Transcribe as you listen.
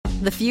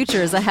The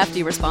future is a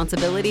hefty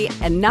responsibility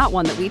and not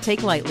one that we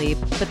take lightly.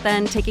 But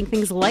then taking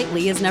things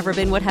lightly has never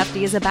been what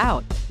Hefty is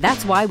about.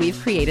 That's why we've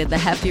created the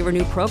Hefty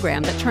Renew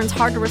program that turns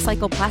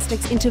hard-to-recycle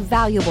plastics into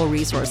valuable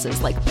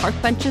resources like park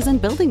benches and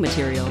building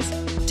materials.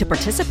 To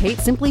participate,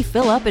 simply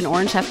fill up an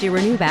orange Hefty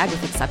Renew bag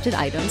with accepted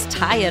items,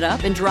 tie it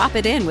up, and drop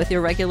it in with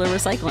your regular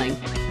recycling.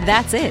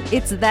 That's it.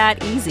 It's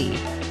that easy.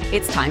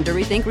 It's time to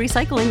rethink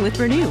recycling with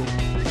Renew.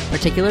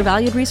 Particular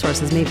valued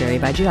resources may vary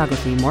by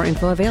geography. More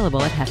info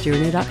available at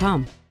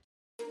heftyrenew.com.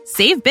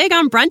 Save big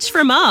on brunch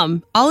for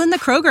mom, all in the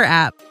Kroger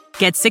app.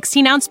 Get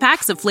 16-ounce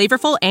packs of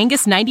flavorful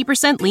Angus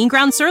 90% lean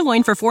ground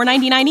sirloin for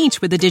 $4.99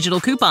 each with a digital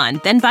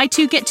coupon. Then buy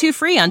 2, get 2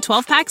 free on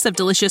 12 packs of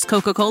delicious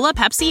Coca-Cola,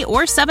 Pepsi,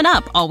 or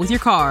 7-Up, all with your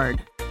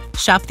card.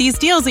 Shop these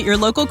deals at your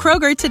local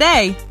Kroger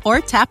today,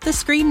 or tap the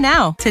screen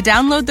now to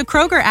download the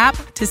Kroger app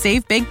to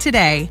save big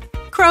today.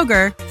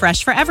 Kroger,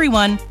 fresh for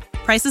everyone.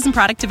 Prices and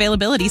product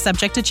availability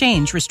subject to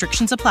change.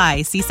 Restrictions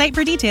apply. See site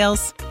for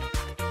details.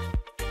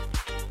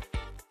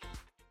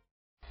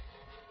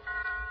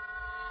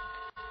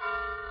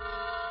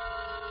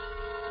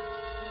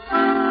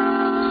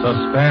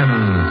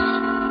 Suspense.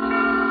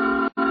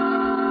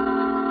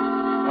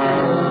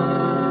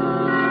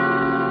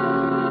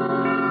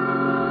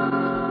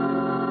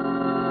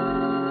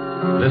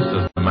 This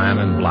is the Man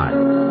in Black,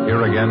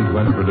 here again to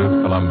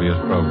introduce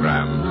Columbia's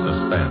program,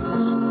 Suspense.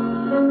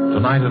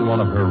 Tonight, in one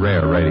of her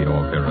rare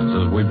radio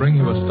appearances, we bring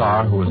you a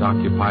star who has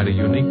occupied a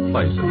unique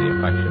place in the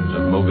affections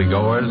of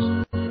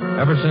moviegoers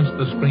ever since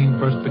the screen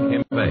first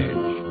became of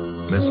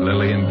age, Miss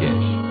Lillian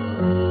Gish.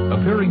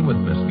 Appearing with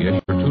Miss Gish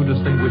are two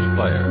distinguished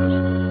players,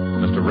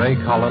 Mr. Ray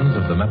Collins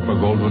of the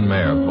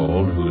Metro-Goldwyn-Mayer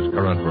fold, whose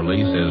current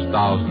release is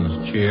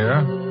Thousands Cheer,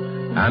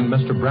 and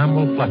Mr.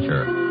 Bramwell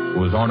Fletcher,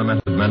 who has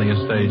ornamented many a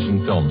stage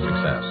and film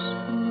success.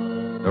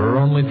 There are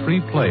only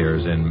 3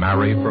 players in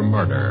Marry for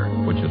Murder,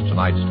 which is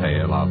tonight's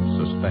tale of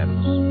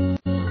suspense.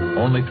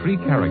 Only 3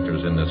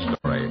 characters in this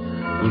story,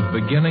 whose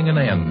beginning and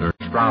end are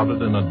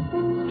shrouded in a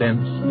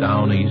dense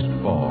down-east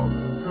fog.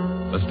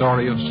 A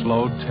story of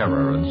slow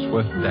terror and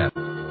swift death,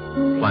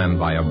 planned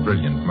by a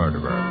brilliant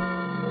murderer.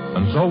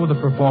 And so with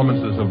the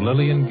performances of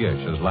Lillian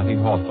Gish as Letty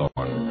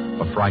Hawthorne,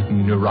 a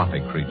frightened,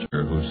 neurotic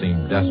creature who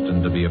seemed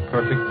destined to be a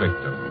perfect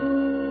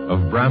victim,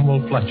 of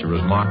Bramwell Fletcher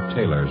as Mark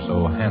Taylor,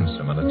 so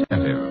handsome and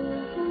attentive,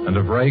 and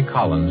of Ray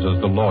Collins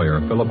as the lawyer,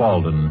 Philip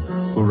Alden,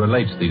 who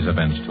relates these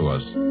events to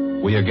us.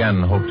 We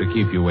again hope to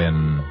keep you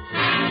in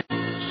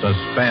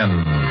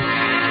suspense.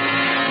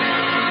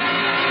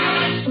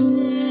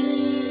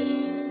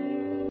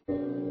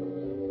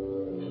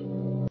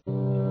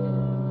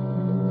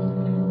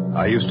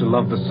 I used to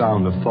love the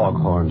sound of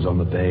foghorns on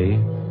the bay,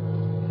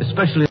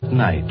 especially at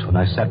night when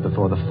I sat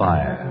before the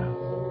fire,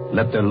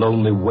 let their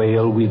lonely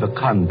wail weave a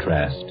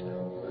contrast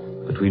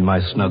between my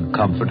snug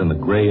comfort and the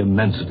gray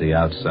immensity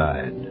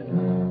outside.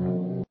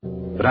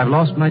 But I've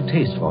lost my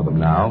taste for them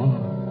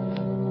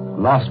now.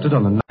 Lost it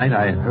on the night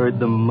I heard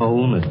them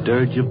moan a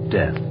dirge of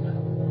death.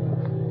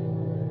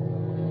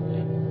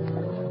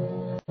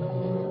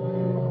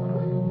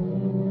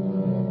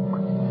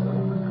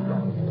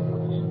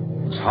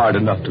 It's hard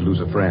enough to lose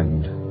a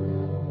friend.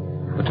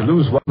 But to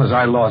lose one as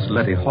I lost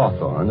Letty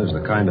Hawthorne is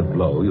the kind of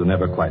blow you'll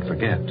never quite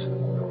forget.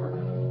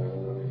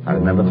 I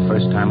remember the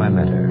first time I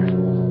met her.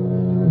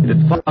 It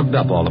had fogged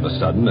up all of a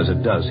sudden, as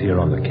it does here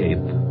on the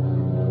Cape.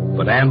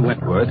 But Ann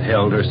Wentworth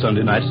held her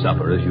Sunday night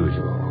supper as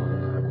usual.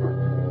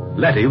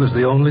 Letty was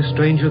the only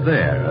stranger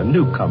there, a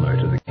newcomer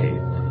to the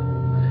Cape.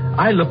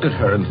 I looked at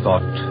her and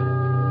thought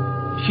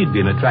she'd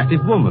be an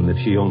attractive woman if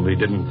she only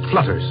didn't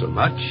flutter so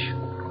much.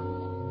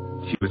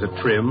 She was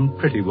a trim,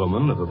 pretty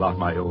woman of about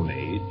my own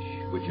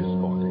age, which is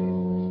 40.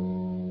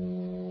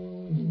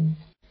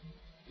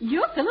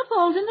 You're Philip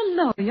Alden, the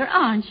lawyer,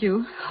 aren't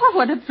you? Oh,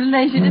 what a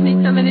pleasure to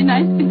meet so many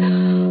nice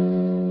people.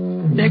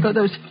 There go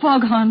those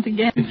foghorns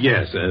again.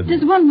 Yes,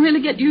 Does one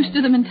really get used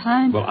to them in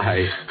time? Well,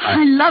 I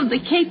love the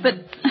Cape, but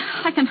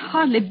I can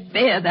hardly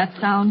bear that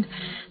sound.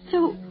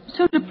 So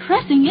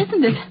depressing,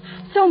 isn't it?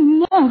 So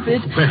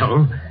morbid.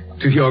 Well,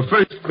 to your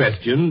first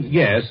question,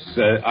 yes,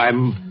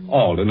 I'm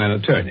Alden, an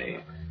attorney.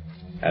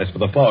 As for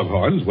the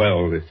foghorns,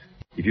 well,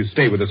 if you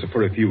stay with us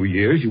for a few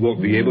years, you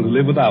won't be able to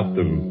live without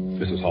them,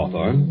 Mrs.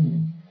 Hawthorne.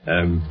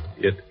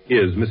 It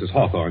is Mrs.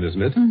 Hawthorne,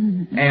 isn't it?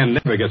 Mm-hmm. Anne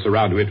never gets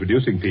around to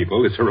introducing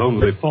people. It's her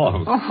only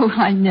fault. Oh,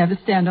 I never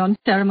stand on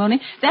ceremony.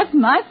 That's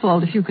my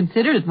fault if you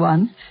consider it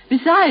one.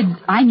 Besides,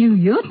 I knew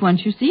you at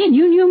once, you see, and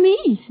you knew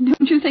me.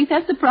 Don't you think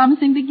that's a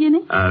promising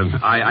beginning?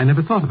 I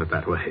never thought of it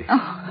that way.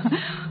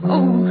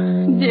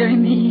 Oh, dearie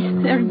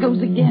me. There it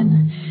goes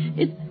again.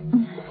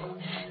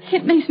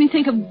 It makes me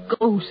think of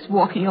ghosts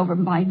walking over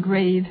my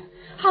grave.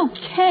 How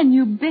can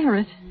you bear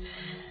it?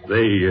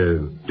 They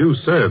do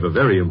serve a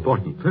very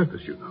important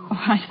purpose, you know. Oh,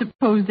 I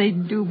suppose they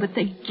do, but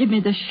they give me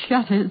the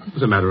shudders.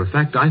 As a matter of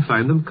fact, I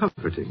find them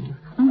comforting.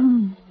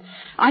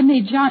 I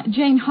made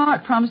Jane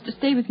Hart promise to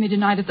stay with me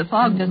tonight if the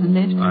fog doesn't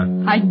lift.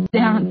 I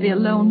daren't be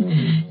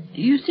alone.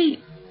 You see,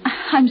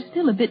 I'm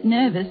still a bit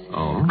nervous.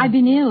 Oh? I've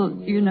been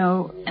ill, you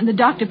know, and the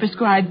doctor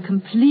prescribed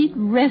complete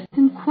rest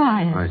and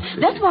quiet. I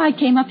see. That's why I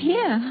came up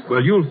here.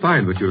 Well, you'll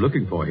find what you're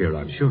looking for here,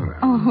 I'm sure.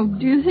 Oh,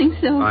 do you think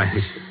so?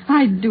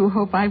 I do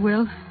hope I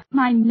will.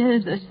 My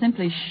nerves are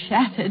simply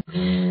shattered.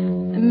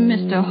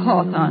 Mr.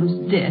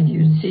 Hawthorne's dead,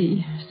 you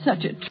see.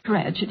 Such a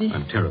tragedy.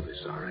 I'm terribly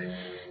sorry.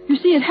 You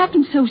see, it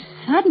happened so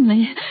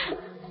suddenly.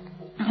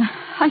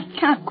 I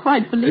can't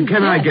quite believe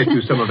Can that. I get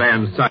you some of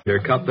Anne's cider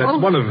cup? That's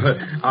one of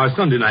our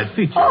Sunday night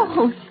features.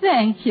 Oh,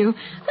 thank you.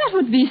 That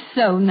would be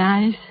so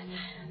nice.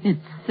 It's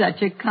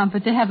such a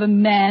comfort to have a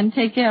man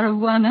take care of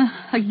one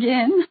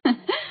again.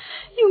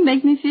 You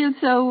make me feel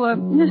so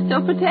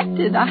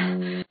protected.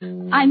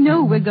 I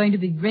know we're going to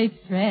be great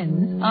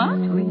friends,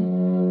 aren't we?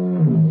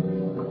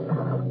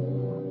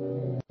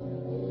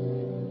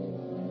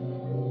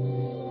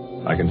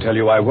 I can tell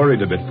you I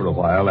worried a bit for a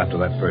while after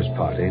that first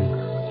party.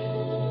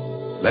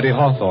 Letty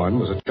Hawthorne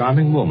was a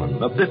charming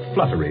woman, a bit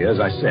fluttery, as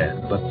I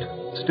said, but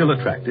still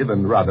attractive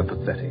and rather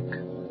pathetic.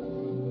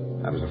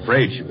 I was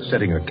afraid she was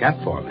setting her cap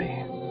for me.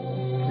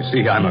 You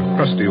see, I'm a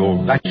crusty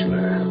old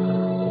bachelor,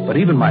 but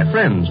even my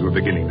friends were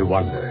beginning to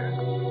wonder.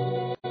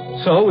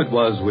 So it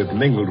was with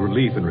mingled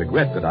relief and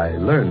regret that I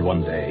learned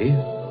one day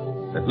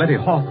that Letty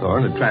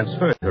Hawthorne had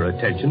transferred her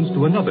attentions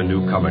to another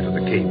newcomer to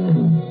the Cape,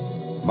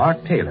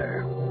 Mark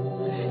Taylor.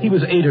 He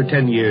was 8 or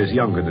 10 years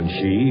younger than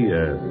she,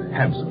 a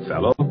handsome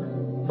fellow,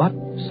 but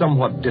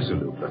somewhat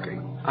dissolute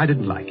looking. I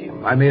didn't like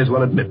him. I may as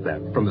well admit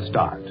that from the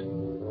start.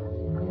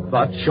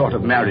 But short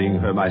of marrying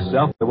her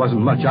myself, there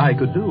wasn't much I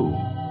could do.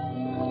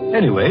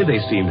 Anyway, they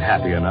seemed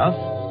happy enough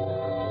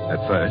at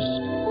first.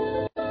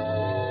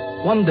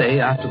 One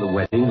day after the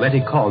wedding, Letty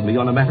called me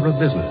on a matter of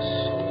business.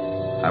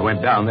 I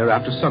went down there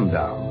after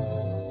sundown.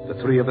 The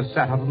three of us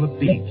sat out on the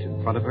beach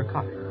in front of her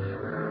cottage.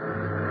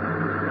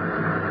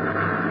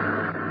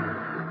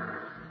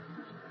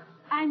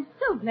 I'm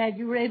so glad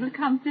you were able to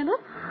come,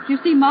 Philip. You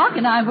see, Mark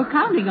and I were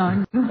counting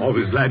on you.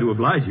 Always glad to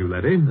oblige you,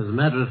 Letty. As a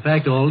matter of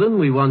fact, Alden,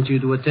 we want you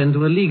to attend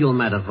to a legal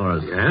matter for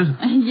us. Yes?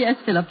 Yes,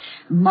 Philip.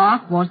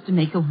 Mark wants to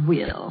make a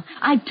will.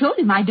 I told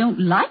him I don't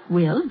like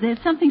wills. There's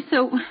something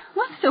so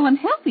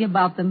unhealthy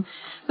about them.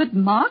 But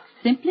Mark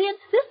simply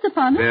insists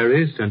upon it.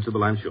 Very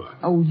sensible, I'm sure.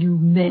 Oh, you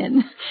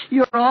men.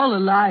 You're all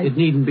alike. It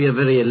needn't be a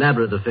very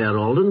elaborate affair,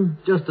 Alden.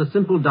 Just a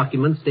simple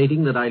document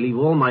stating that I leave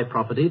all my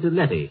property to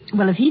Letty.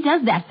 Well, if he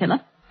does that,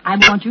 Philip, I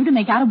want you to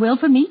make out a will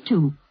for me,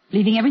 too.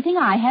 Leaving everything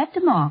I have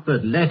to Mark.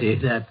 But Letty,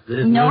 there's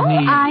no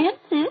need... I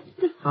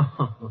insist.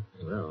 Oh,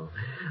 well,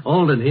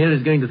 Alden here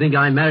is going to think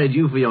I married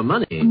you for your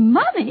money.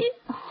 Money?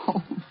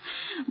 Oh,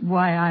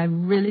 why, I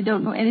really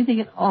don't know anything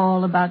at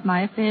all about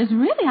my affairs.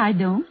 Really, I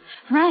don't.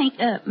 Frank,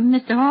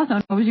 Mr.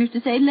 Hawthorne always used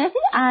to say, Letty,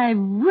 I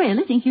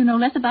really think you know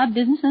less about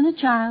business than a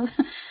child.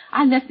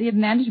 I left the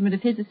management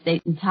of his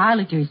estate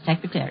entirely to his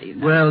secretary, you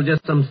know. Well,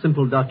 just some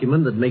simple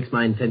document that makes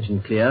my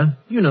intention clear.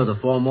 You know the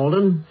form,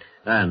 Alden.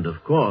 And,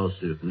 of course,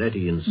 if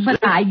Letty insists...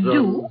 But I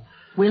do.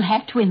 We'll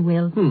have twin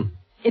wills.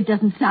 It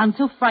doesn't sound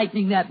so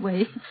frightening that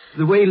way.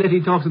 The way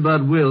Letty talks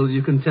about wills,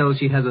 you can tell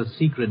she has a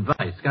secret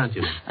vice, can't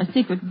you? A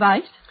secret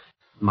vice?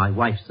 My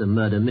wife's a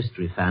murder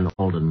mystery fan,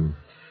 Alden.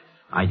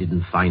 I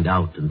didn't find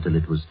out until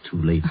it was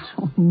too late.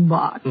 Oh,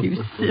 Mark,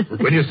 you silly.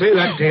 When you say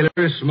that, Taylor,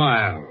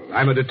 smile.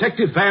 I'm a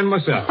detective fan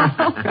myself.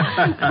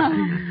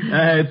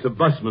 It's a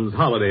busman's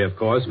holiday, of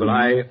course, but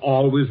I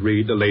always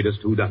read the latest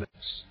whodunits.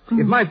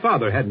 If my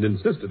father hadn't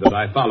insisted that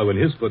I follow in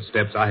his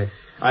footsteps, I'd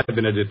have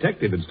been a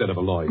detective instead of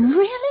a lawyer.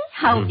 Really?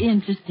 How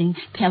interesting.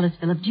 Tell us,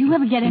 Philip, do you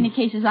ever get any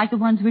cases like the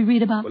ones we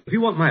read about? Well, if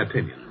you want my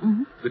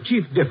opinion, the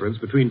chief difference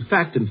between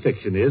fact and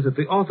fiction is that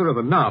the author of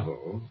a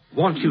novel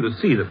wants you to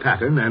see the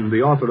pattern and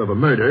the author of a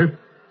murder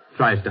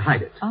tries to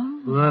hide it.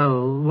 Oh.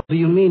 Well, what do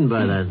you mean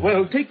by that?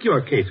 Well, take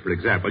your case, for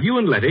example. You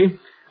and Letty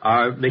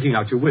are making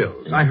out your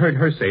wills. I heard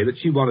her say that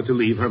she wanted to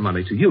leave her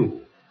money to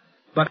you.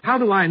 But how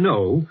do I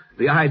know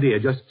the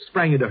idea just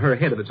sprang into her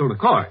head of its own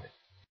accord?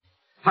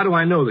 How do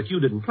I know that you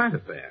didn't plant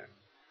it there?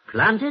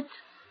 Plant it?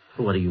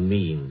 What do you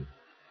mean?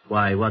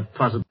 Why, what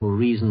possible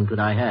reason could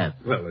I have?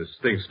 Well, as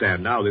things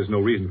stand now, there's no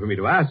reason for me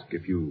to ask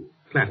if you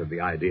planted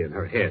the idea in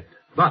her head.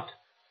 But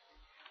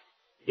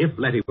if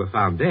Letty were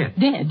found dead...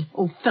 Dead?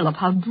 Oh, Philip,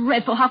 how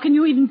dreadful. How can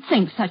you even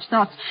think such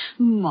thoughts?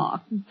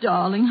 Mark,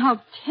 darling,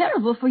 how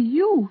terrible for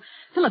you.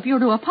 Philip, you're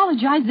to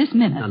apologize this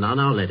minute.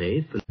 No,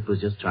 Letty. Philip was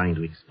just trying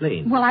to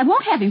explain. Well, I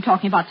won't have him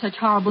talking about such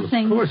horrible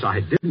things. Of course, I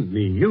didn't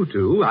mean you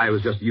to. I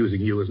was just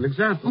using you as an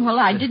example. Well,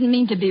 I didn't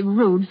mean to be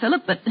rude,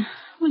 Philip, but,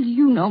 well,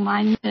 you know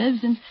my nerves,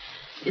 and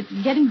it's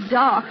getting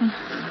dark. And...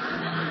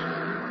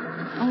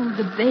 Oh,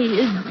 the bay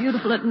is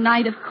beautiful at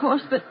night, of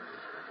course, but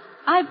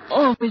I've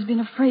always been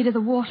afraid of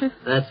the water.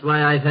 That's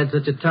why I've had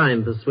such a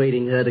time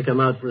persuading her to come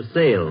out for a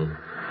sail.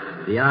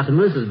 The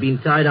Artemis has been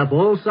tied up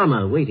all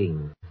summer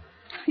waiting.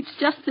 It's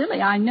just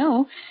silly, I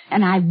know.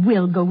 And I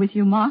will go with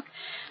you, Mark.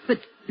 But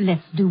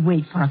let's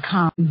wait for a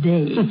calm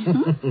day.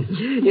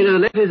 You know,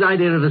 Letty's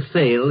idea of a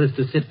sail is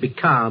to sit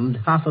becalmed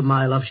half a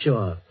mile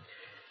offshore.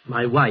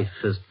 My wife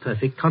has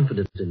perfect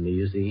confidence in me,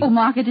 you see. Oh,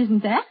 Mark, it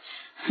isn't that.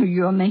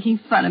 You're making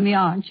fun of me,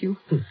 aren't you?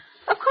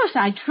 Of course,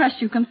 I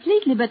trust you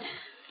completely, but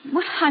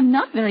well, I'm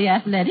not very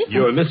athletic.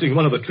 You're missing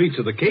one of the treats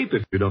of the Cape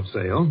if you don't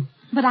sail.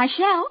 But I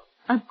shall.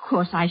 Of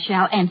course I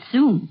shall, and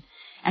soon.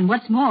 And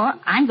what's more,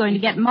 I'm going to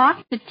get Mark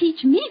to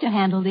teach me to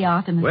handle the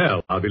Artemis.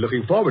 Well, I'll be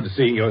looking forward to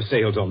seeing your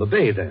sails on the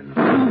bay then.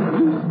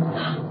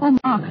 Oh,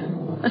 Mark,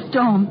 a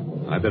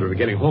storm. I better be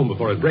getting home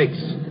before it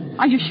breaks.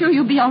 Are you sure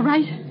you'll be all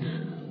right?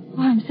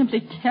 Oh, I'm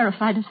simply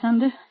terrified of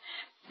thunder.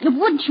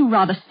 Wouldn't you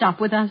rather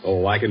stop with us?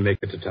 Oh, I can make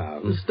it to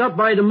town. Stop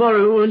by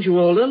tomorrow, won't you,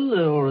 Alden?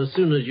 Or as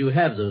soon as you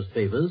have those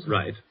papers.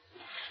 Right.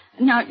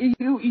 Now,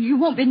 you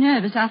won't be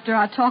nervous after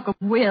our talk of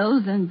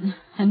wills and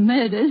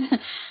murders.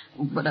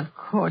 But of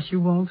course you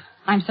won't.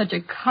 I'm such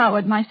a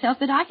coward myself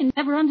that I can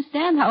never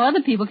understand how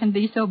other people can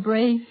be so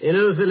brave. You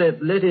know, Philip,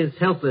 Letty's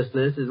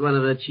helplessness is one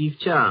of her chief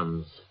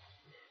charms.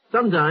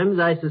 Sometimes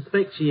I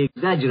suspect she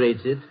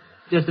exaggerates it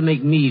just to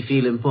make me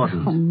feel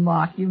important. Oh,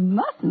 Mark, you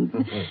mustn't.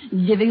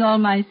 Giving all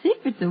my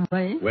secrets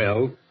away.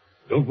 Well,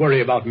 don't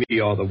worry about me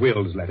or the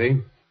wills,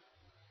 Letty.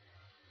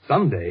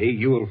 Someday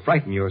you'll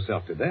frighten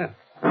yourself to death.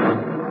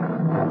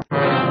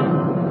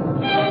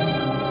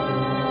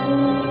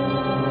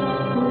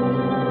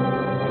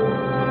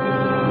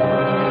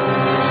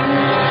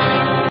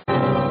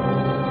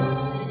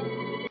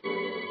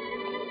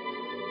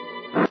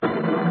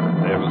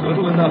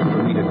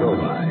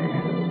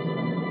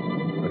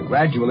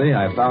 Gradually,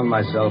 I found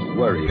myself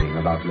worrying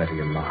about Letty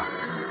and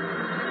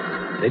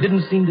Mark. They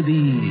didn't seem to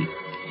be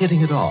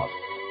hitting it off.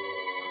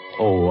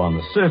 Oh, on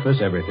the surface,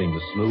 everything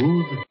was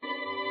smooth.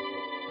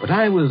 But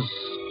I was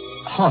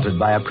haunted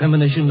by a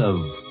premonition of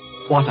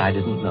what I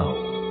didn't know.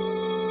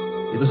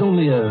 It was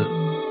only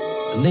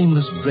a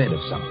nameless dread of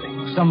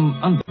something, some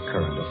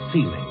undercurrent of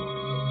feeling.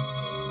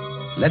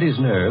 Letty's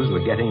nerves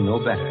were getting no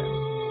better.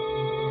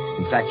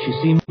 In fact, she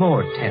seemed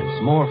more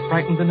tense, more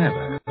frightened than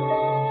ever.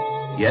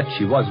 Yet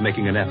she was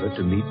making an effort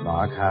to meet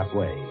Mark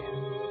halfway.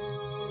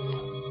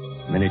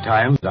 Many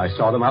times I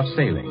saw them out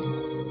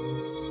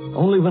sailing.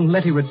 Only when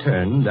Letty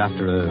returned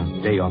after a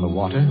day on the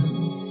water,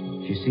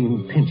 she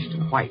seemed pinched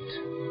and white.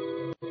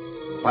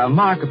 While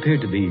Mark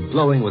appeared to be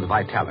glowing with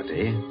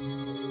vitality,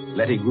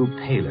 Letty grew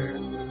paler,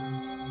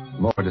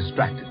 more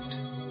distracted.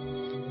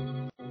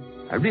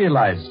 I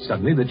realized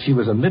suddenly that she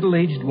was a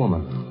middle-aged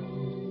woman.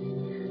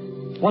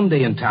 One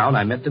day in town,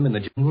 I met them in the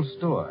general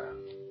store.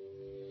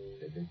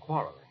 They'd been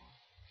quarreling.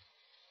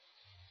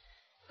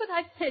 But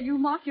I tell you,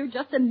 Mark, you're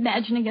just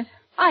imagining it.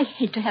 I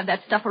hate to have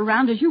that stuff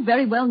around, as you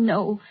very well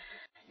know.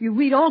 You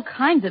read all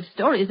kinds of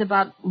stories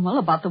about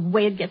the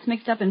way it gets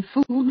mixed up in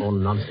food. Oh,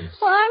 nonsense.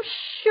 Well, I'm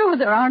sure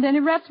there aren't any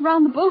rats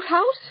around the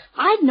boathouse.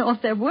 I'd know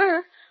if there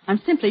were.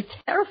 I'm simply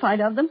terrified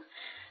of them.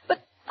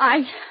 But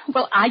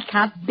I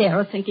can't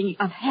bear thinking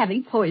of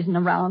having poison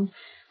around.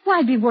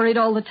 Why be worried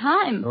all the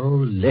time?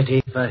 Oh,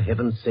 Letty, for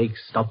heaven's sake,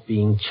 stop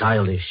being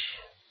childish.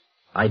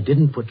 I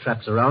didn't put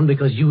traps around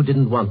because you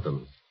didn't want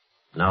them.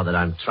 Now that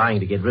I'm trying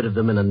to get rid of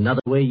them in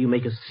another way, you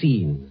make a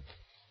scene.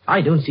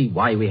 I don't see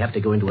why we have to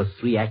go into a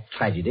 3-act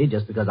tragedy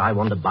just because I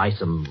want to buy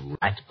some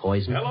rat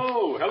poison.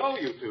 Hello,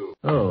 you two.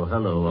 Oh,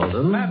 hello,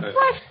 Alden.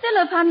 Why,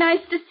 Philip, how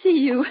nice to see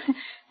you.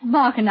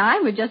 Mark and I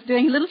were just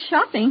doing a little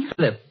shopping.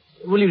 Philip,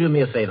 will you do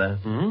me a favor?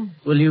 Hmm?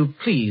 Will you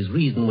please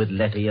reason with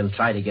Letty and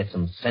try to get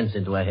some sense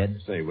into her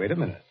head? Say, wait a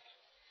minute.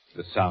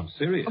 This sounds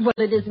serious. Well,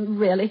 it isn't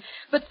really.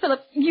 But,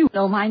 Philip, you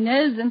know my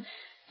nerves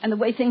and the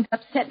way things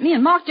upset me,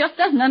 and Mark just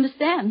doesn't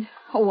understand.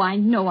 Oh, I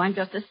know I'm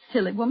just a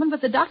silly woman,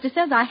 but the doctor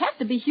says I have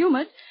to be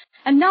humored.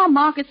 And now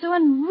Mark is so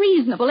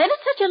unreasonable, and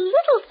it's such a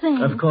little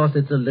thing. Of course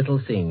it's a little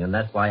thing, and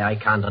that's why I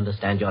can't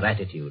understand your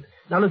attitude.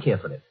 Now, look here,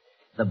 Philip.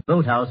 The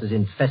boathouse is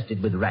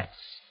infested with rats.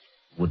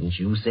 Wouldn't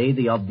you say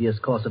the obvious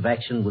course of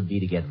action would be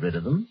to get rid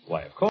of them?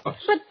 Why, of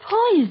course. But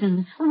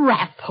poison,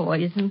 rat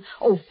poison.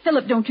 Oh,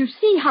 Philip, don't you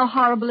see how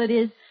horrible it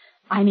is?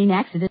 I mean,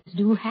 accidents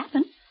do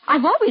happen.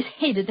 I've always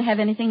hated to have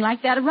anything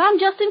like that around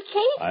just in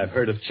case. I've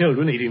heard of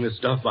children eating this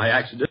stuff by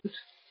accident.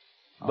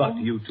 But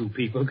you two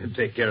people can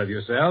take care of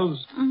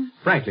yourselves.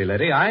 Frankly,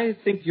 Letty, I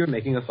think you're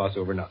making a fuss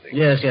over nothing.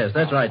 Yes,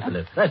 that's right,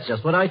 Philip. That's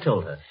just what I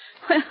told her.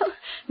 Well,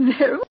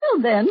 very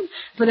well then.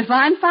 But if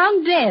I'm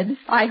found dead,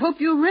 I hope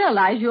you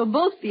realize you'll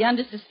both be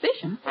under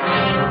suspicion.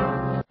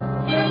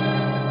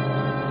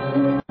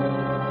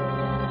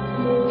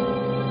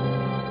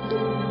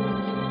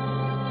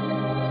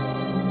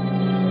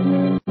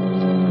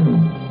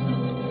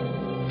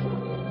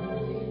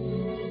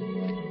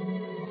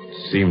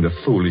 Seemed a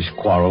foolish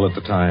quarrel at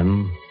the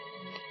time.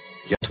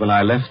 Yet when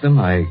I left them,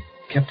 I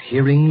kept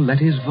hearing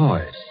Letty's voice.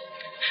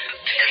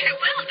 Very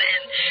well,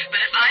 then.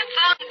 But if I'm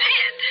found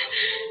dead...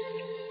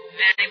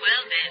 Very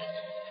well, then.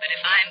 But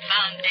if I'm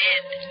found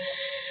dead...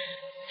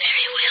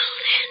 Very well,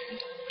 then.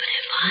 But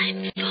if I'm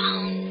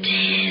found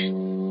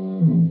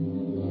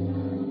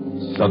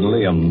dead...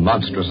 Suddenly, a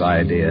monstrous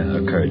idea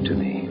occurred to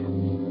me.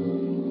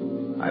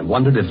 I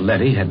wondered if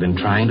Letty had been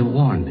trying to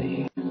warn me.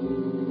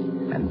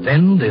 And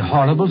then the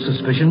horrible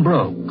suspicion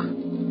broke.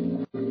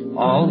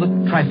 All the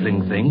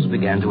trifling things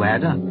began to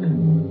add up.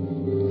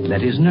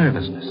 Letty's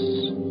nervousness.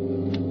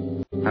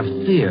 Her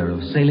fear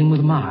of sailing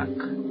with Mark.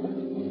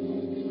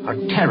 Her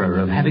terror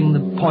of having the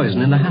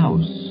poison in the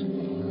house.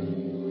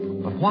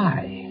 But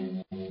why?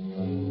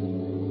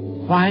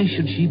 Why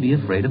should she be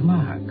afraid of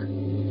Mark?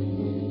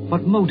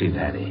 What motive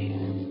had he?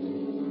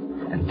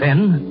 And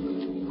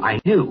then I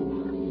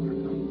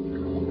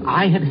knew.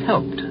 I had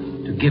helped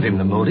to give him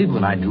the motive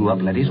when I drew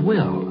up Letty's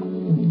will.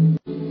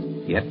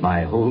 Yet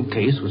my whole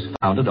case was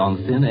founded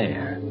on thin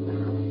air.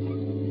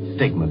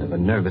 Figment of a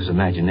nervous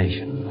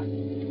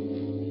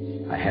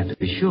imagination. I had to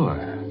be sure.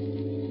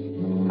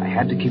 I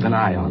had to keep an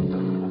eye on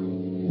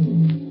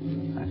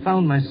them. I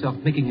found myself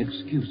making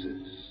excuses.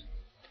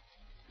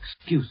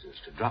 Excuses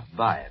to drop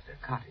by at their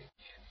cottage.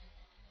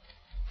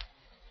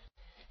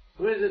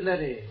 Who is it,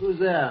 Letty? Who's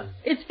there?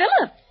 It's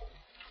Philip.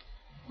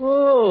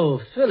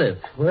 Oh, Philip.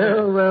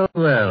 Well.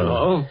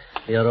 Hello.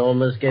 You're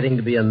almost getting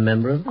to be a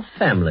member of the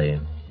family.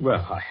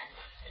 Well, I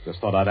just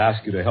thought I'd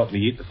ask you to help me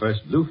eat the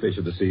first bluefish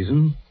of the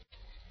season.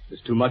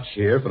 There's too much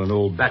here for an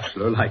old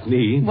bachelor like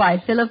me. Why,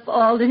 Philip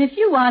Alden, if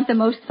you aren't the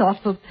most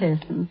thoughtful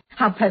person.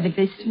 How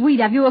perfectly sweet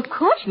of you. Of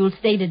course you'll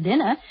stay to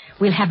dinner.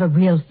 We'll have a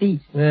real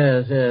feast.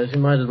 Yes, you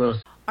might as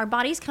well. Our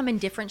bodies come in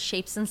different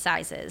shapes and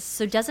sizes,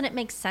 so doesn't it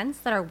make sense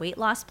that our weight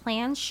loss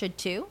plans should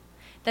too?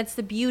 That's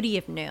the beauty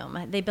of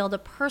Noom. They build a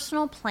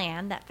personal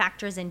plan that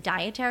factors in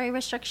dietary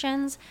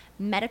restrictions,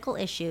 medical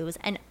issues,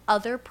 and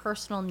other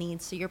personal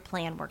needs so your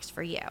plan works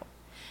for you.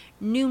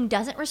 Noom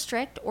doesn't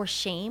restrict or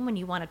shame when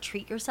you want to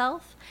treat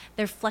yourself.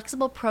 Their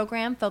flexible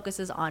program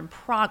focuses on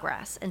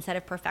progress instead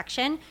of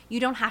perfection.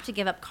 You don't have to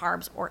give up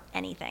carbs or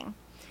anything.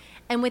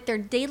 And with their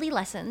daily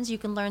lessons, you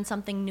can learn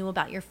something new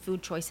about your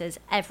food choices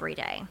every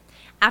day.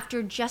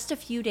 After just a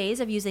few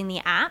days of using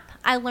the app,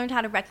 I learned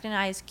how to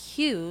recognize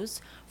cues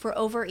for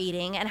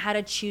overeating and how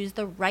to choose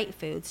the right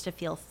foods to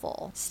feel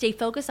full. Stay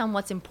focused on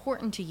what's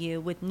important to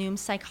you with Noom's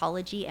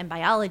psychology and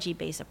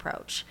biology-based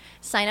approach.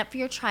 Sign up for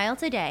your trial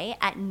today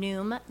at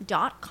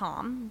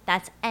Noom.com.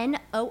 That's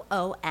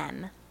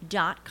Noom.com.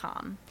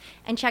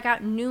 And check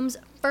out Noom's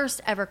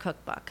first ever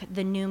cookbook,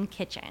 The Noom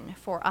Kitchen,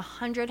 for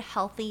 100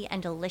 healthy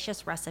and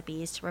delicious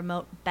recipes to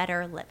promote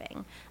better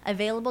living.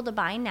 Available to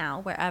buy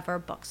now wherever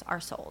books are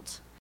sold.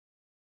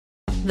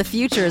 The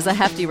future is a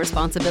hefty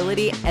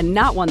responsibility and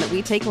not one that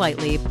we take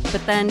lightly.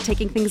 But then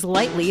taking things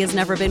lightly has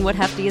never been what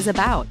Hefty is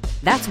about.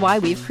 That's why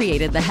we've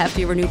created the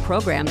Hefty Renew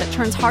program that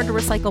turns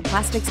hard-to-recycle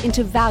plastics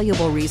into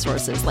valuable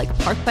resources like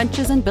park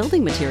benches and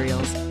building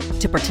materials.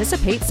 To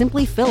participate,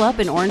 simply fill up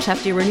an orange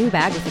Hefty Renew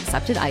bag with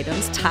accepted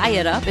items, tie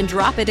it up, and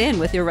drop it in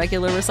with your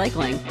regular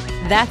recycling.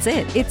 That's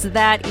it. It's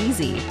that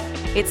easy.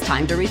 It's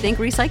time to rethink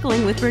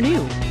recycling with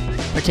Renew.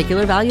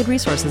 Particular valued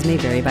resources may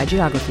vary by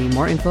geography.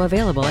 More info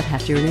available at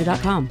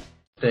heftyrenew.com.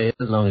 Stay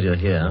as long as you're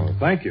here. Oh,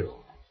 thank you.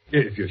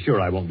 If you're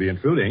sure I won't be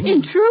intruding.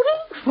 Intruding?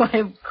 Why,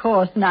 of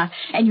course not.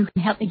 And you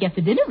can help me get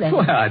the dinner ready.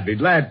 Well, I'd be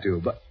glad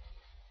to, but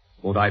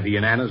won't I be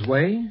in Anna's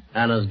way?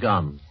 Anna's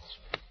gone.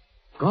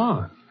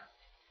 Gone?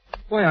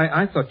 Why,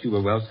 I thought you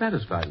were well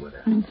satisfied with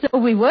her. And so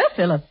we were,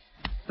 Philip.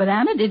 But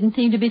Anna didn't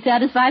seem to be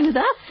satisfied with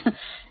us.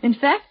 In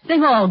fact,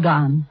 they've all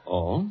gone.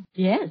 Oh?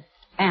 Yes.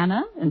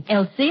 Anna and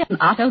Elsie and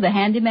Otto, the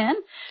handyman.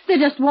 They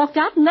just walked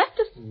out and left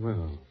us.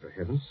 Well, for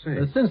heaven's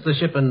sake. Since the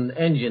ship and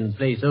engine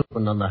place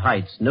opened on the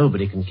heights,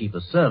 nobody can keep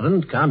a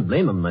servant. Can't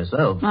blame them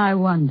myself. I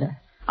wonder.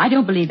 I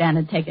don't believe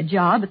Anna'd take a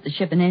job at the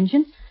ship and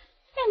engine.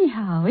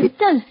 Anyhow, it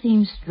does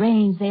seem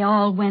strange they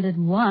all went at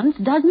once,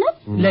 doesn't it?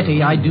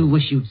 Letty, I do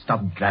wish you'd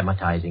stop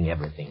dramatizing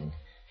everything.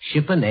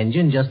 Ship and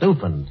engine just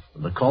opened.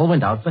 The call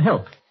went out for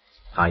help.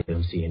 I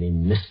don't see any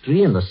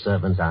mystery in the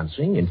servants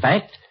answering. In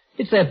fact,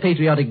 it's their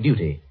patriotic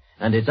duty.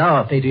 And it's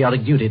our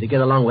patriotic duty to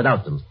get along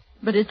without them.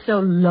 But it's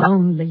so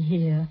lonely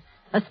here,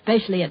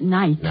 especially at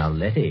night. Now,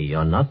 Letty,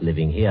 you're not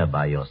living here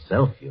by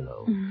yourself, you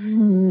know.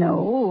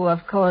 No,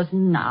 of course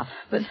not.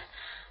 But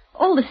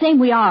all the same,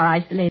 we are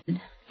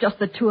isolated. Just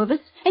the two of us.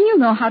 And you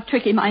know how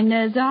tricky my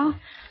nerves are.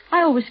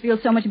 I always feel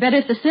so much better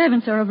if the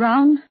servants are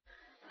around.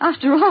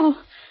 After all,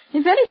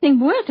 if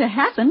anything were to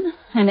happen,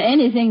 and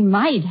anything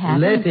might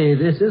happen... Letty,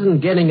 this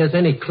isn't getting us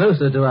any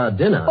closer to our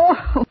dinner.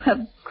 Oh, of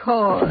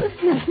course.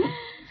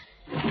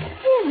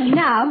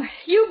 Now,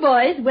 you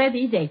boys wear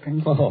these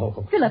aprons.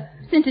 Oh. Philip,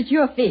 since it's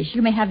your fish,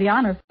 you may have the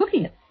honor of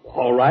cooking it.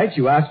 All right,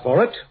 you asked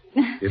for it.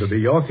 It'll be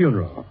your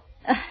funeral.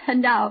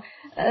 Now,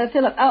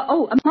 Philip,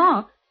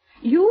 Mark,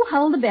 you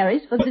hold the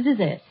berries for the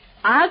dessert.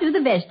 I'll do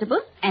the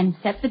vegetables and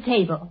set the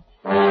table.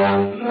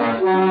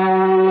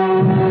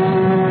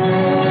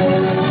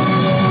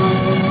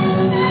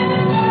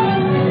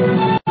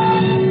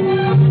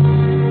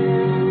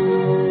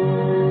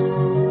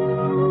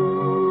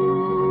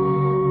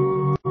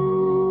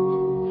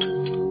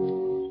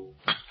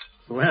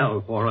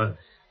 Well, for a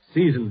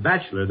seasoned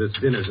bachelor, this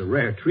dinner's a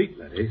rare treat,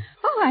 Letty.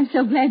 Oh, I'm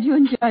so glad you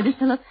enjoyed it,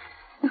 Philip.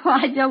 Oh,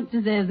 I don't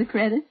deserve the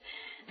credit.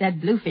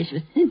 That bluefish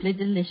was simply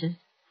delicious.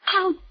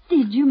 How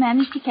did you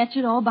manage to catch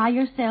it all by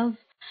yourself?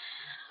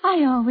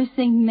 I always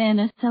think men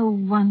are so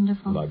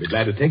wonderful. Well, I'd be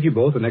glad to take you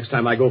both the next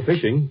time I go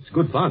fishing. It's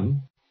good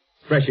fun.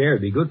 Fresh air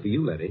would be good for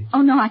you, Letty.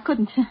 Oh, no, I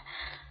couldn't.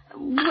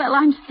 Well,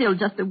 I'm still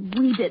just a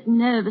wee bit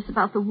nervous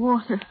about the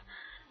water.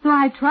 So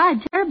I tried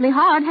terribly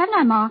hard, haven't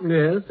I, Ma?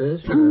 Yes,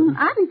 sure.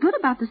 I've been good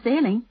about the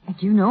sailing.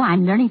 But you know,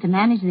 I'm learning to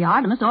manage the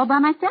Artemis all by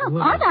myself,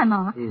 aren't I,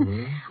 Ma?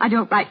 Mm-hmm. I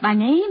don't write my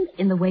name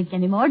in the wake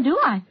anymore, do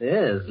I?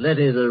 Yes,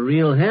 Letty's a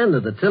real hand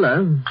at the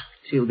tiller.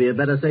 She'll be a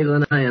better sailor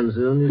than I am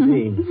soon, you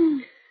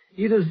see.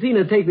 You'd have seen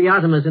her take the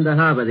Artemis into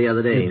harbor the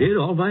other day. You did,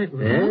 all right?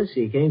 Yes,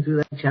 she came through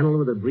that channel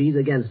with a breeze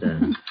against her.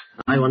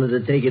 I wanted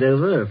to take it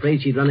over,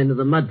 afraid she'd run into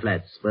the mud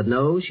flats. But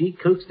no, she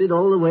coaxed it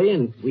all the way,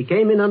 and we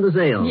came in under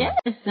sail.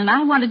 Yes, and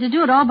I wanted to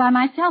do it all by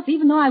myself,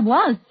 even though I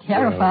was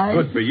terrified.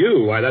 Good for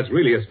you. Why, that's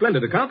really a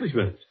splendid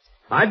accomplishment.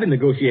 I've been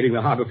negotiating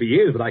the harbor for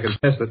years, but I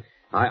confess that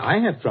I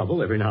have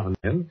trouble every now and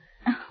then.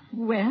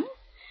 Well,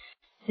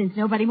 since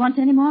nobody wants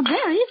any more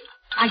berries,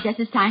 I guess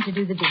it's time to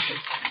do the dishes.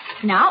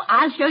 Now,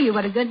 I'll show you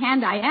what a good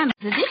hand I am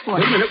as a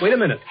dishwasher. Wait a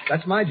minute.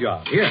 That's my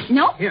job. Here.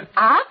 No, Here.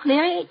 I'll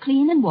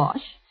clean and wash.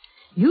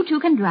 You two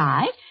can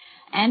dry,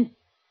 and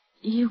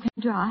you can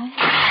dry.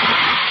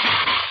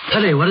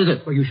 Letty, what is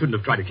it? Well, you shouldn't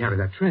have tried to carry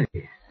that tray.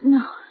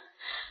 No,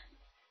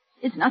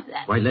 it's not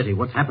that. Why, Letty,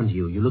 what's happened to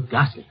you? You look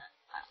ghastly.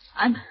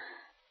 I'm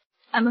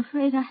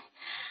afraid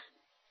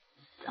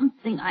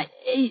something I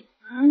ate.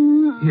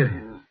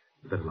 Here.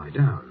 You better lie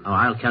down. Oh,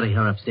 I'll carry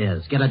her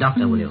upstairs. Get a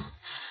doctor, will you?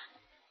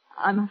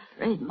 I'm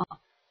afraid, Ma.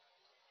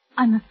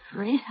 I'm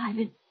afraid I've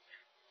been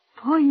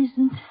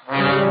poisoned.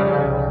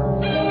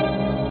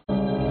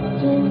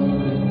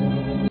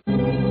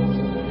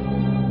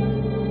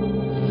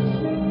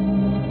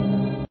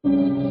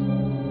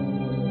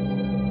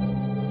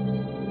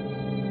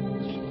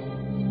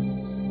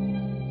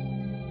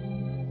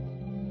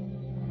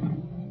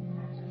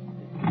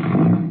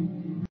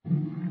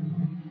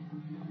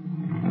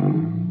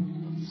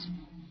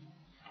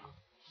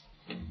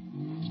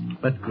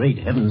 But great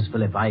heavens,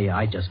 Philip,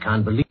 I just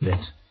can't believe it.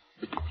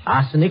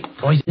 Arsenic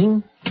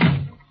poisoning?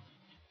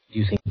 Do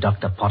you think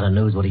Dr. Potter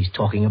knows what he's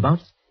talking about?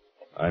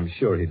 I'm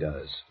sure he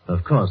does.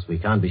 Of course, we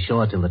can't be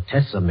sure till the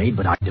tests are made,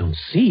 but I don't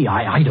see.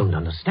 I don't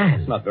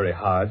understand. It's not very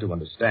hard to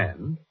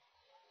understand.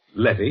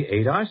 Letty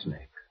ate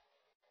arsenic.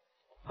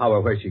 How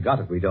or where she got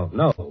it, we don't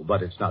know,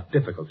 but it's not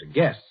difficult to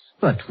guess.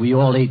 But we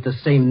all ate the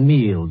same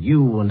meal,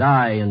 you and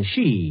I and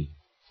she.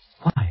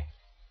 Why?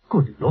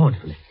 Good Lord,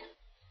 Philip.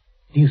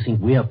 Do you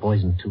think we're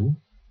poisoned, too?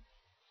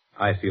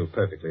 I feel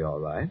perfectly all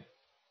right.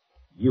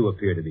 You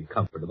appear to be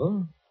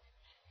comfortable.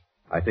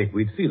 I think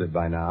we'd feel it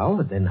by now.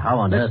 But then how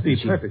on earth Let's be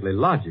did she... perfectly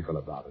logical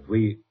about it.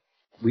 We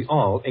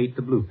all ate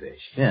the bluefish.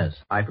 Yes.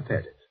 I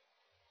prepared it.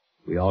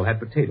 We all had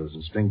potatoes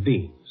and string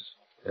beans.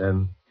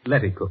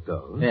 Letty cooked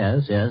those.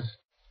 Yes.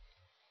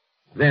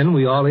 Then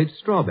we all ate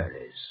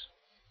strawberries.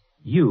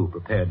 You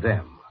prepared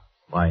them.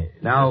 Why...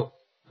 Now,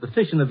 the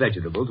fish and the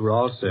vegetables were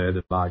all served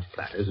in large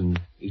platters, and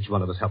each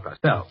one of us helped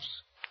ourselves.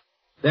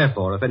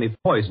 Therefore, if any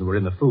poison were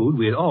in the food,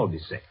 we'd all be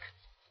sick.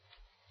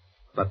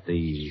 But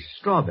the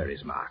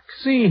strawberries, Mark...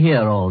 See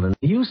here, Alden,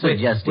 you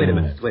suggesting... Wait a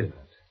minute.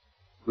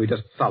 We're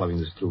just following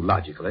this through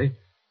logically.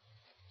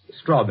 The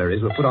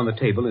strawberries were put on the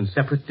table in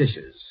separate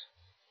dishes.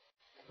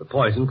 The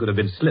poison could have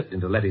been slipped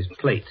into Letty's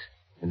plate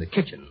in the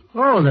kitchen.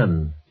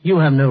 Alden, you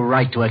have no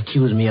right to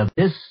accuse me of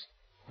this.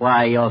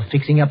 Why, you're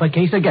fixing up a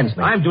case against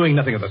me. I'm doing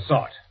nothing of the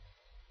sort.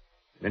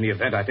 In any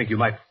event, I think you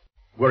might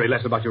worry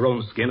less about your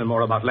own skin and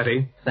more about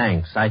Letty.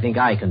 Thanks. I think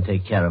I can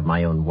take care of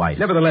my own wife.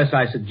 Nevertheless,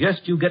 I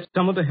suggest you get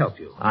someone to help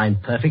you. I'm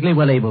perfectly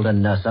well able to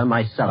nurse her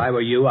myself. If I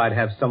were you, I'd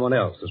have someone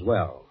else as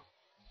well.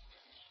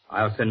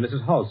 I'll send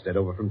Mrs. Halstead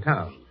over from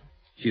town.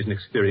 She's an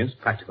experienced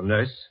practical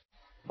nurse.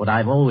 What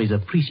I've always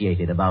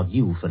appreciated about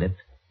you, Philip,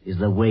 is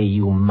the way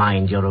you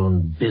mind your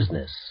own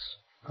business.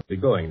 I'll be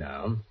going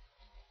now.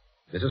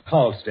 Mrs.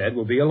 Halstead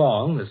will be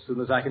along as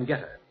soon as I can get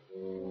her.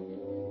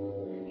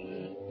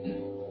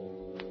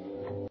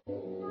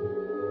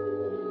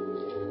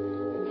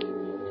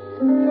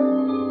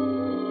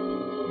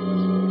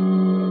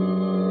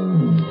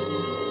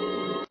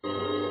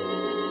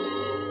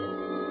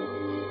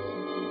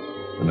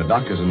 When the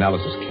doctor's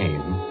analysis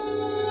came,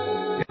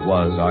 it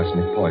was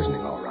arsenic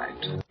poisoning, all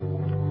right.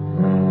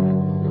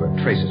 There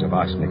were traces of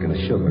arsenic in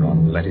the sugar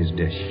on Letty's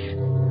dish.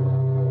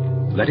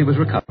 Letty was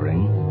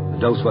recovering. The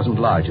dose wasn't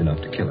large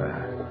enough to kill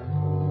her.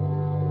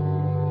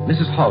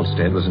 Mrs.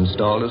 Halstead was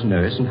installed as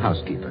nurse and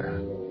housekeeper.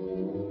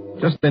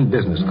 Just then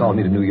business called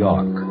me to New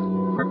York,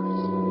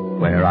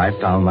 where I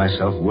found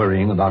myself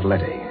worrying about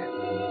Letty.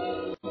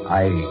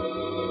 I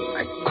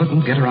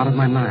couldn't get her out of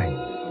my mind.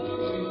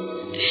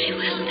 Very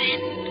well, then.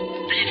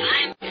 But if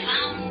I'm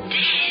found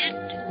dead...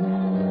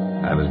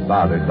 I was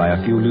bothered by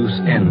a few loose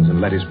ends in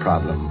Letty's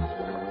problem.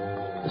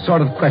 The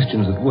sort of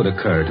questions that would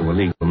occur to a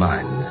legal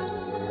mind.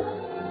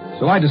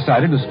 So I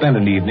decided to spend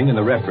an evening in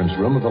the reference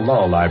room of the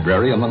law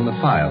library among the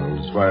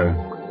files, where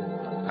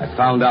I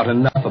found out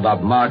enough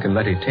about Mark and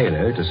Letty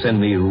Taylor to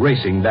send me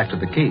racing back to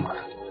the Cape.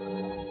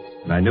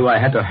 And I knew I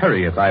had to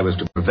hurry if I was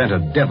to prevent a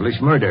devilish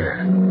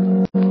murder.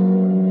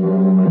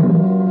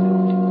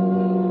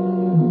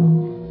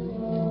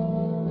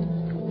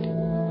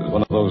 It was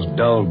one of those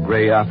dull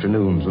gray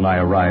afternoons when I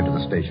arrived at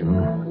the station.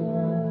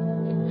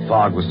 The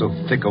fog was so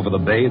thick over the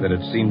bay that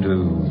it seemed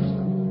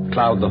to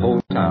cloud the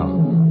whole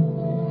town.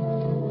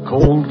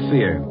 cold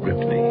fear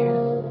gripped me.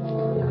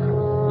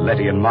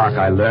 Letty and Mark,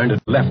 I learned,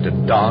 had left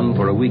at dawn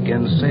for a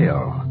weekend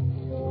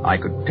sail. I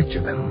could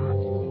picture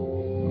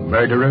them.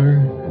 Murderer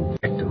and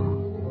victim.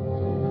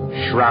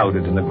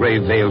 Shrouded in the gray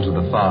veils of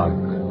the fog.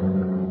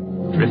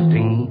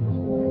 Drifting.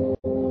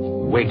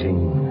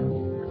 Waiting.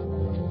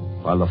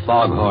 While the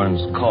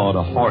foghorns called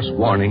a hoarse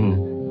warning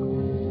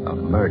of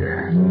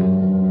murder.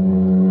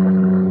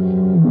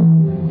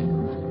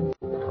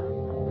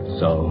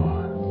 So,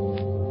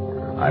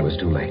 I was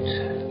too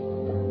late.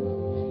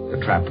 The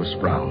trap was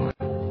sprung.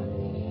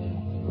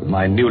 With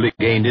my newly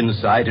gained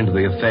insight into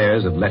the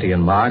affairs of Letty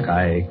and Mark,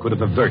 I could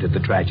have averted the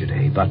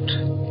tragedy, but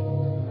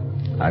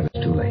I was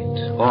too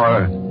late.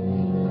 Or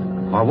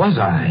was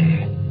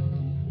I?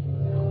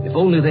 If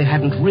only they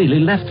hadn't really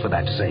left for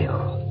that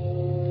sail.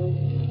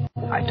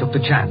 I took the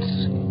chance.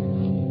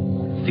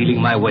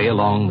 Feeling my way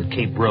along the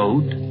Cape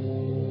Road,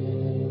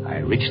 I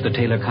reached the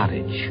Taylor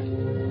cottage.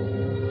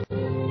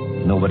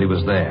 Nobody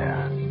was there.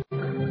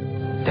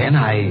 Then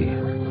I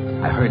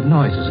heard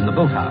noises in the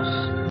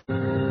boathouse.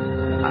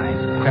 I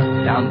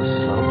crept down the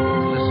slope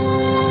and listened.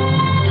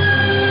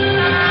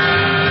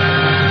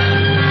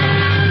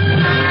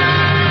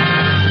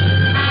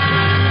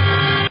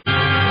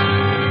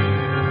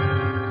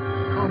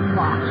 Oh,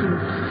 Mark, you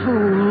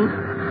fool.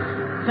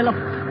 Philip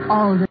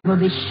Alden will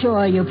be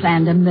sure you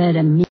planned to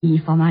murder me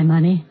for my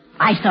money.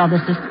 I saw the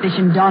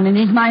suspicion dawn in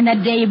his mind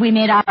that day we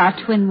made out our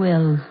twin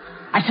wills.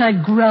 I saw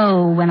it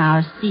grow when I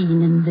was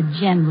seen in the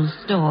general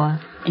store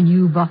and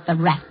you bought the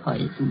rat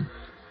poison.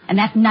 And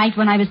that night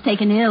when I was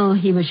taken ill,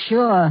 he was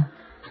sure.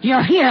 You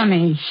hear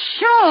me?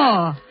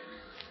 Sure.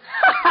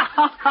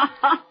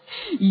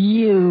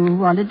 You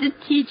wanted to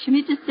teach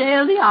me to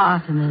sail the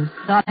Artemis.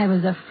 Thought I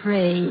was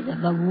afraid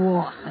of the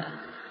water.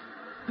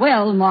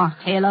 Well, Mark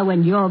Taylor,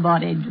 when your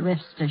body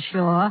drifts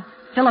ashore,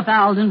 Philip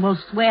Alden will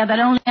swear that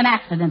only an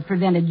accident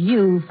prevented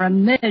you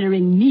from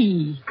murdering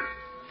me.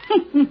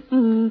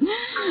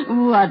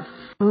 What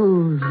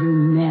fools you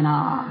men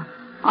are.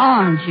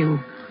 Aren't you?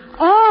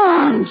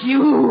 Aren't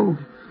you?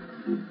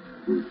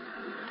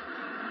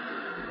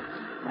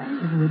 Why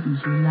wouldn't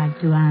you like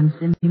to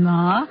answer me,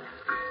 Mark?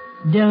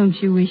 Don't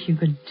you wish you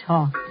could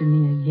talk to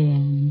me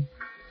again?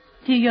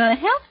 To your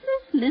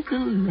helpless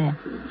little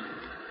Letty.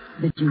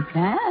 But you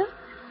can't,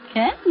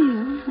 can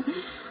you?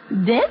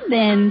 Dead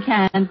men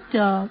can't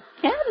talk,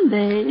 can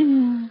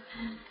they?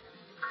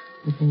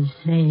 But they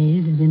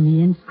say that in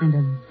the instant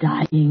of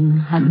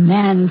dying, a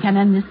man can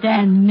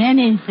understand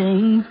many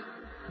things.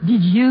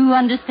 Did you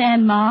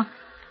understand, Mark?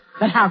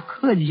 But how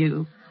could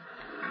you?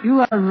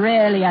 You are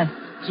really a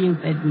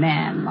stupid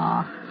man,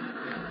 Mark.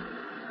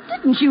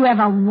 Didn't you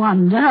ever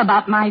wonder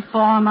about my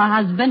former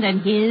husband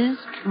and his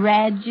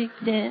tragic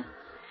death?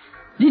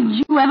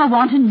 Didn't you ever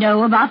want to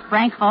know about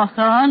Frank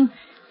Hawthorne?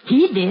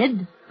 He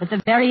did. At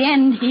the very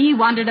end, he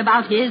wondered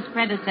about his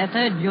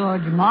predecessor,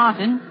 George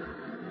Martin.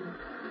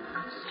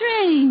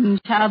 Strange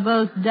how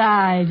both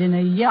died in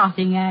a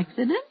yachting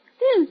accident,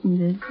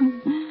 isn't it?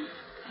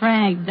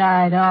 Frank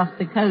died off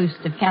the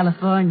coast of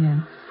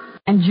California,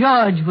 and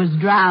George was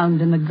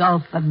drowned in the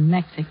Gulf of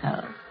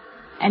Mexico.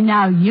 And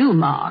now you,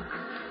 Mark,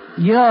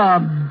 your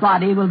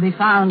body will be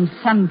found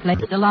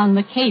someplace along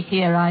the Cape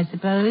here, I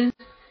suppose.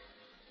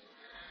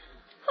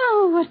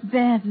 Oh, what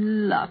bad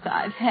luck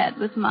I've had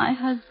with my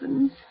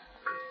husbands.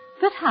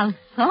 But how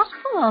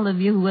thoughtful all of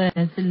you were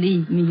to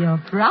leave me your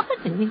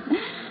property.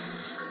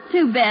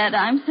 Too bad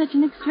I'm such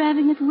an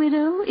extravagant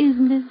widow,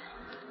 isn't it?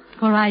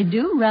 For I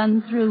do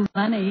run through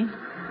money.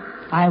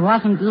 I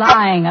wasn't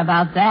lying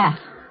about that.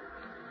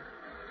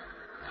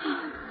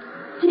 Oh,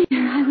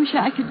 dear, I wish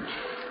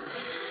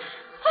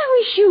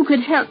you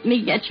could help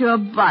me get your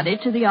body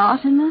to the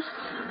Artemis.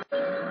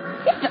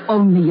 If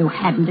only you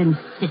hadn't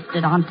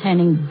insisted on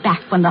turning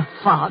back when the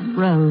fog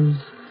rose.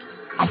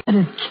 I could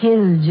have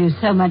killed you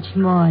so much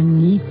more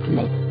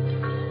neatly.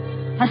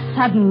 A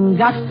sudden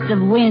gust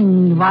of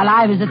wind while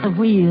I was at the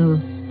wheel,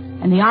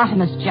 and the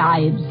Artemis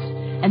jibes,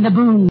 and the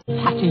boom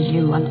catches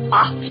you, and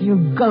off you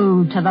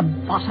go to the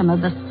bottom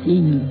of the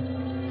sea.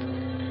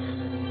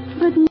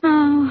 But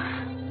now,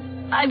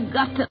 I've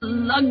got to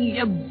lug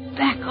you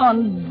back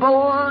on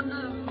board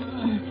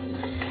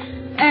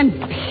and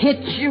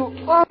pitch you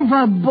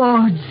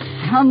overboard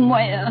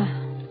somewhere.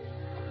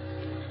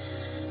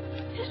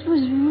 It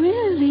was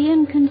really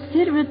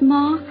inconsiderate,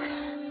 Mark,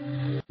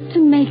 to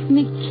make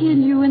me kill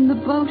you in the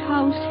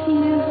boathouse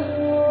here.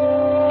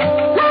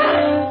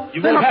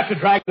 You won't have to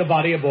drag the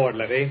body aboard,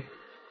 Letty.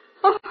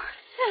 Oh,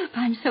 Philip,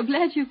 I'm so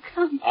glad you've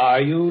come. Are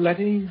you,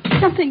 Letty?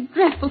 Something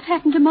dreadful's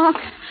happened to Mark.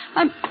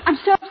 I'm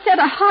so upset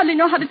I hardly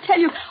know how to tell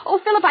you. Oh,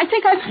 Philip, I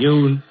think I've...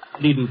 You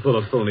needn't pull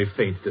a phony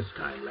feint this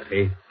time,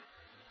 Letty.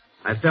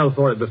 I fell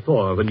for it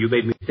before when you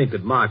made me think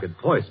that Mark had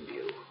poisoned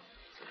you.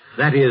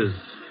 That is,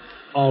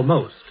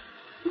 almost.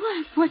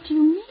 What do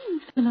you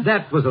mean, Philip?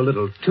 That was a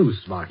little too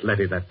smart,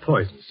 Letty, that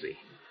poison, see.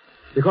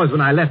 Because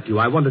when I left you,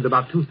 I wondered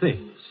about two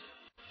things.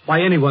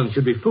 Why anyone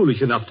should be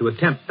foolish enough to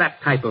attempt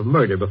that type of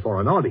murder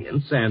before an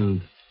audience,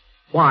 and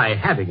why,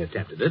 having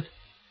attempted it,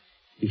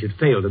 he should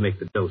fail to make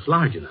the dose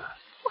large enough.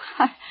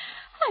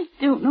 I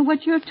I don't know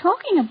what you're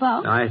talking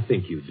about. I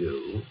think you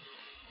do.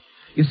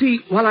 You see,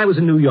 while I was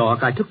in New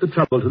York, I took the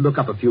trouble to look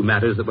up a few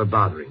matters that were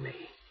bothering me.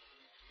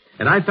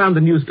 And I found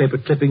the newspaper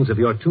clippings of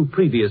your two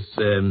previous,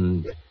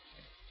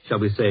 shall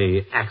we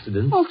say,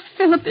 accidents. Oh,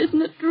 Philip,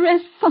 isn't it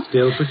dreadful?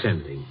 Still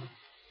pretending.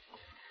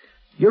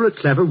 You're a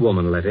clever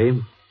woman, Letty,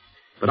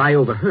 but I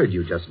overheard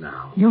you just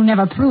now. You'll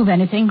never prove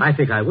anything. I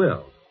think I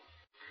will.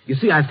 You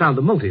see, I found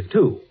the motive,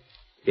 too.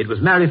 It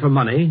was marry for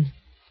money,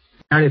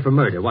 marry for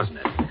murder, wasn't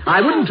it?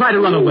 I wouldn't try to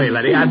run away,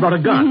 Letty. I brought a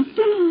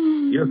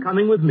gun. You're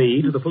coming with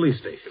me to the police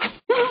station.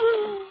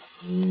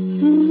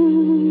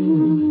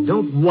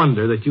 Don't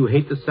wonder that you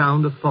hate the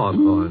sound of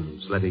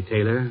foghorns, Letty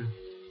Taylor.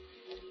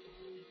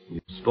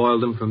 You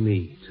spoiled them for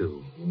me,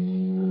 too.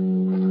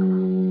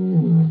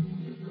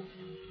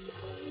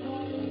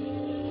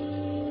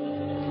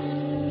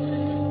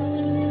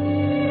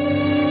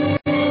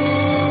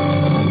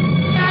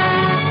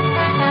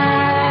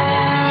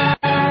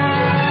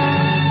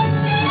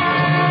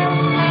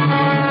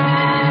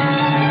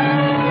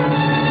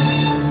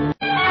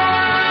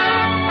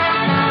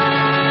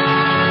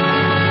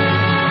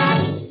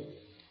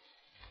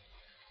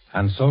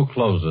 And so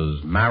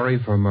closes Marry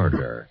for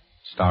Murder,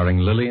 starring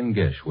Lillian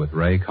Gish with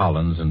Ray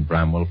Collins and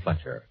Bramwell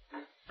Fletcher.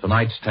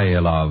 Tonight's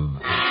tale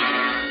of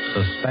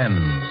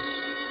suspense.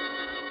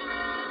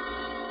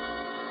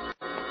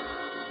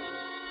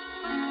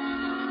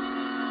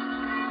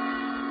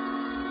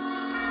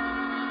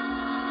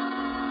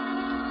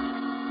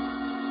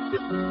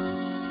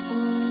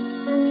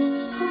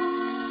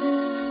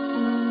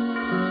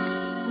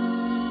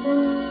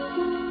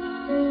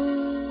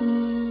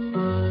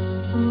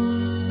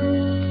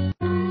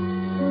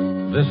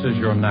 This is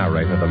your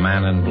narrator, the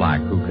Man in Black,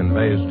 who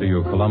conveys to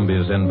you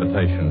Columbia's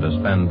invitation to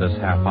spend this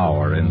half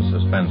hour in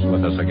suspense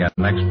with us again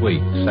next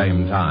week,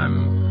 same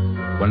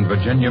time, when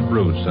Virginia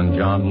Bruce and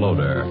John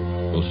Loder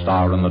will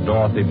star in the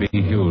Dorothy B.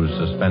 Hughes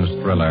suspense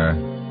thriller,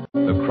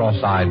 The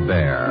Cross-Eyed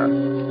Bear.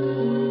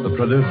 The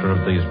producer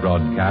of these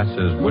broadcasts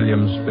is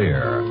William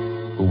Spear,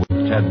 who,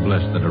 with Ted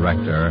Bliss, the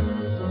director,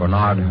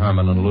 Bernard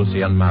Herrmann and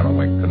Lucien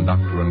Marowik,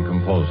 conductor and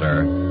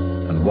composer,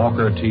 and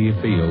Walker T.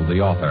 Field, the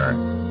author,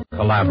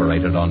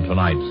 collaborated on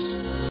tonight's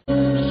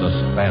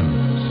Suspense.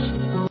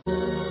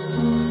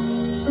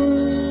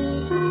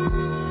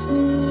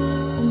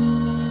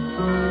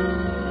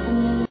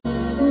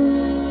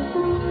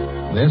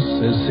 This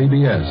is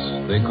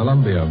CBS, the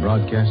Columbia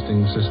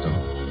Broadcasting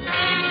System.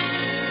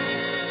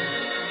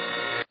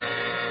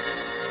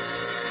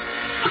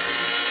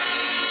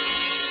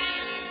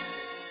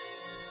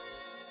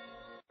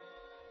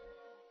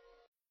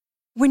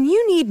 When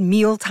you need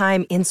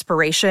mealtime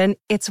inspiration,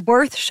 it's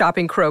worth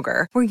shopping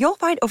Kroger, where you'll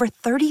find over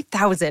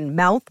 30,000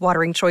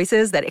 mouth-watering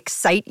choices that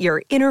excite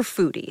your inner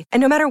foodie.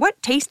 And no matter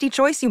what tasty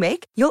choice you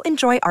make, you'll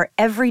enjoy our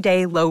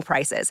everyday low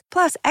prices,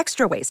 plus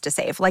extra ways to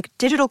save, like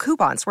digital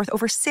coupons worth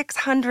over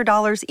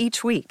 $600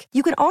 each week.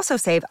 You can also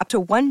save up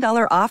to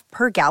 $1 off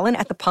per gallon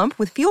at the pump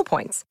with fuel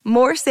points.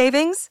 More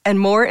savings and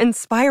more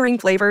inspiring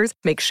flavors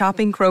make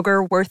shopping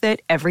Kroger worth it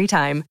every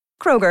time.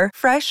 Kroger,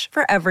 fresh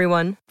for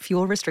everyone.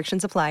 Fuel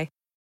restrictions apply.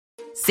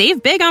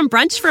 Save big on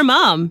brunch for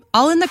mom,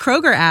 all in the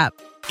Kroger app.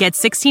 Get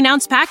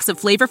 16-ounce packs of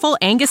flavorful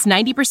Angus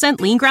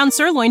 90% lean ground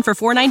sirloin for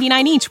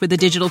 $4.99 each with a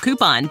digital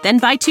coupon. Then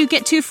buy 2,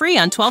 get 2 free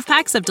on 12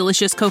 packs of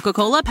delicious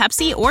Coca-Cola,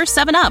 Pepsi, or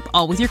 7-Up,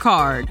 all with your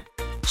card.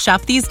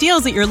 Shop these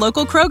deals at your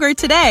local Kroger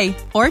today,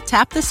 or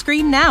tap the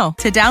screen now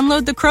to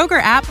download the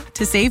Kroger app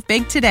to save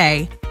big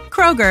today.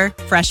 Kroger,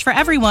 fresh for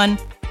everyone.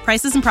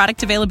 Prices and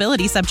product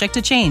availability subject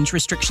to change.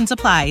 Restrictions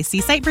apply.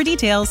 See site for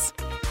details.